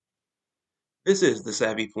This is the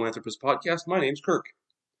Savvy Philanthropist Podcast. My name's Kirk.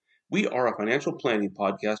 We are a financial planning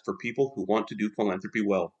podcast for people who want to do philanthropy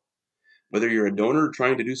well. Whether you're a donor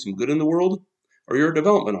trying to do some good in the world, or you're a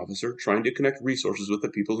development officer trying to connect resources with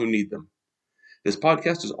the people who need them. This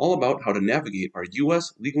podcast is all about how to navigate our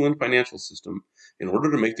U.S. legal and financial system in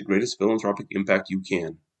order to make the greatest philanthropic impact you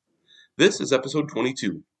can. This is episode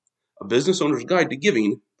 22, A Business Owner's Guide to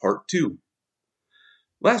Giving, Part 2.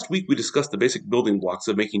 Last week we discussed the basic building blocks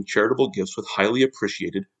of making charitable gifts with highly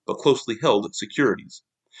appreciated but closely held securities.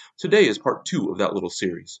 Today is part 2 of that little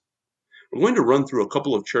series. We're going to run through a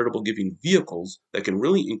couple of charitable giving vehicles that can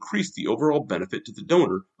really increase the overall benefit to the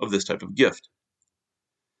donor of this type of gift.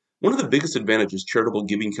 One of the biggest advantages charitable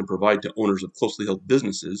giving can provide to owners of closely held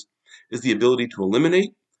businesses is the ability to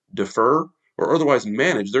eliminate, defer, or otherwise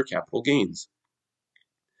manage their capital gains.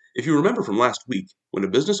 If you remember from last week, when a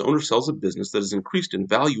business owner sells a business that has increased in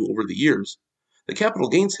value over the years, the capital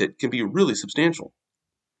gains hit can be really substantial.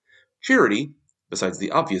 Charity, besides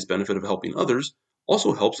the obvious benefit of helping others,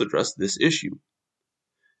 also helps address this issue.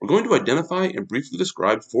 We're going to identify and briefly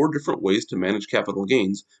describe 4 different ways to manage capital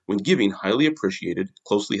gains when giving highly appreciated,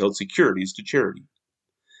 closely held securities to charity.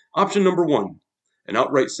 Option number 1, an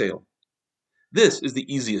outright sale. This is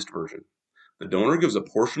the easiest version. The donor gives a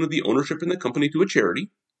portion of the ownership in the company to a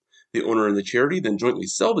charity. The owner and the charity then jointly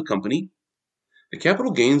sell the company. The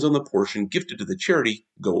capital gains on the portion gifted to the charity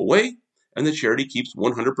go away, and the charity keeps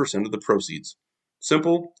 100% of the proceeds.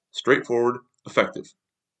 Simple, straightforward, effective.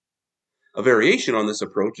 A variation on this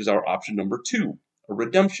approach is our option number 2, a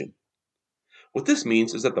redemption. What this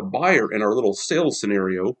means is that the buyer in our little sales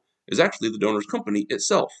scenario is actually the donor's company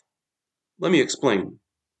itself. Let me explain.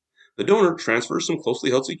 The donor transfers some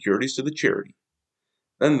closely held securities to the charity.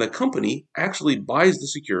 Then the company actually buys the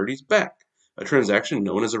securities back, a transaction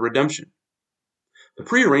known as a redemption. The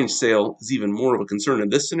prearranged sale is even more of a concern in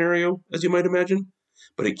this scenario, as you might imagine,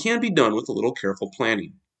 but it can be done with a little careful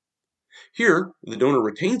planning. Here, the donor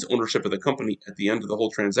retains ownership of the company at the end of the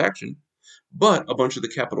whole transaction, but a bunch of the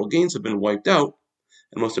capital gains have been wiped out,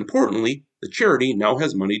 and most importantly, the charity now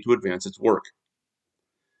has money to advance its work.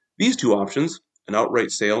 These 2 options, an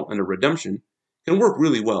outright sale and a redemption, can work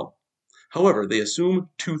really well. However, they assume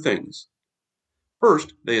 2 things.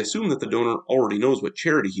 First, they assume that the donor already knows what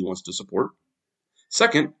charity he wants to support.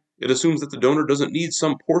 Second, it assumes that the donor doesn't need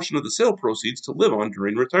some portion of the sale proceeds to live on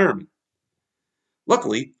during retirement.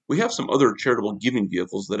 Luckily, we have some other charitable giving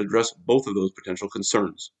vehicles that address both of those potential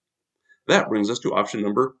concerns. That brings us to option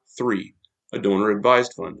number 3, a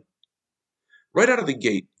donor-advised fund. Right out of the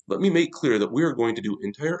gate, let me make clear that we are going to do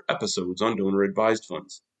entire episodes on donor-advised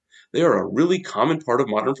funds. They are a really common part of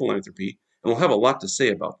modern philanthropy, and we'll have a lot to say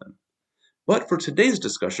about them. But for today's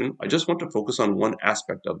discussion, I just want to focus on one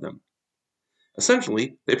aspect of them.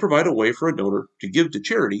 Essentially, they provide a way for a donor to give to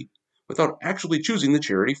charity without actually choosing the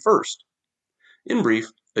charity first. In brief,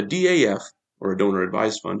 a DAF, or a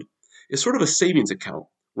donor-advised fund, is sort of a savings account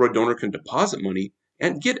where a donor can deposit money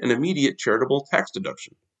and get an immediate charitable tax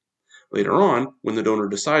deduction. Later on, when the donor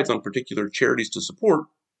decides on particular charities to support,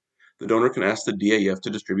 the donor can ask the DAF to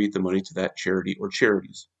distribute the money to that charity or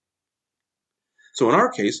charities. So in our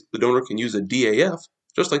case, the donor can use a DAF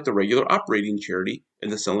just like the regular operating charity in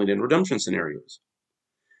the selling and redemption scenarios.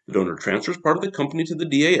 The donor transfers part of the company to the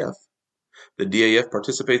DAF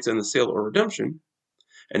participates in the sale or redemption,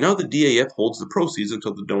 and now the DAF holds the proceeds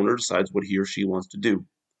until the donor decides what he or she wants to do.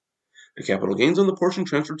 The capital gains on the portion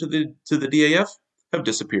transferred to the DAF have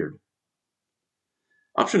disappeared.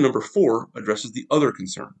 Option number 4 addresses the other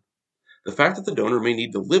concern, the fact that the donor may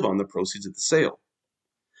need to live on the proceeds of the sale.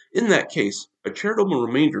 In that case, a charitable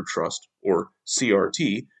remainder trust, or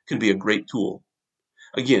CRT, can be a great tool.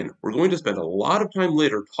 Again, we're going to spend a lot of time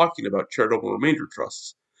later talking about charitable remainder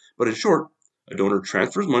trusts, but in short, a donor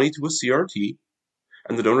transfers money to a CRT,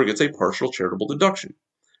 and the donor gets a partial charitable deduction.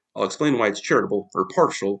 I'll explain why it's charitable or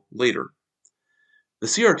partial later. The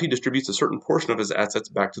CRT distributes a certain portion of his assets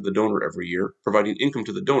back to the donor every year, providing income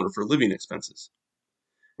to the donor for living expenses.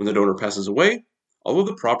 When the donor passes away, all of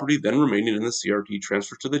the property then remaining in the CRT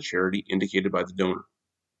transfers to the charity indicated by the donor.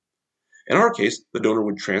 In our case, the donor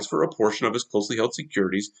would transfer a portion of his closely held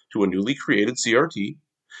securities to a newly created CRT,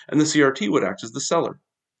 and the CRT would act as the seller.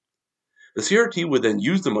 The CRT would then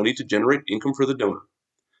use the money to generate income for the donor.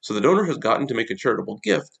 So the donor has gotten to make a charitable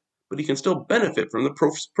gift, but he can still benefit from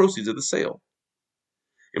the proceeds of the sale.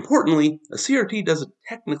 Importantly, a CRT doesn't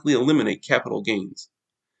technically eliminate capital gains.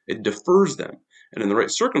 It defers them, and in the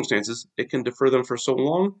right circumstances, it can defer them for so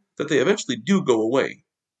long that they eventually do go away.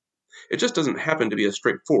 It just doesn't happen to be as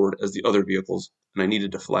straightforward as the other vehicles, and I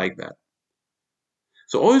needed to flag that.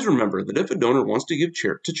 So always remember that if a donor wants to give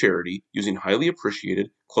to charity using highly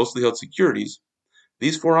appreciated, closely held securities,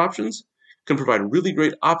 these 4 options can provide really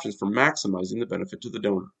great options for maximizing the benefit to the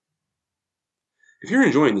donor. If you're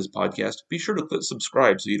enjoying this podcast, be sure to click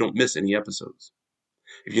subscribe so you don't miss any episodes.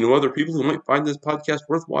 If you know other people who might find this podcast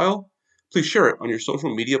worthwhile, please share it on your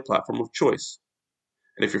social media platform of choice.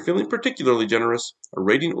 And if you're feeling particularly generous, a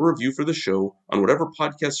rating or review for the show on whatever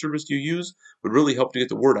podcast service you use would really help to get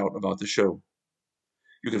the word out about the show.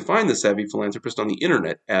 You can find The Savvy Philanthropist on the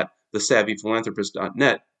internet at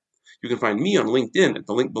thesavvyphilanthropist.net. You can find me on LinkedIn at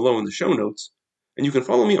the link below in the show notes, and you can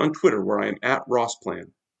follow me on Twitter where I am at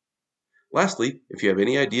RossPlan. Lastly, if you have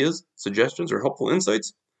any ideas, suggestions, or helpful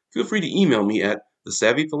insights, feel free to email me at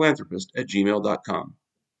thesavvyphilanthropist@gmail.com.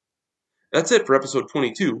 That's it for episode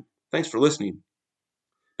 22. Thanks for listening.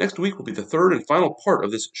 Next week will be the third and final part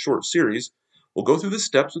of this short series. We'll go through the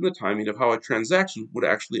steps and the timing of how a transaction would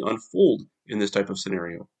actually unfold in this type of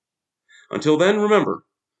scenario. Until then, remember,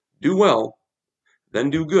 do well, then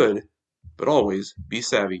do good, but always be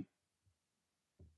savvy.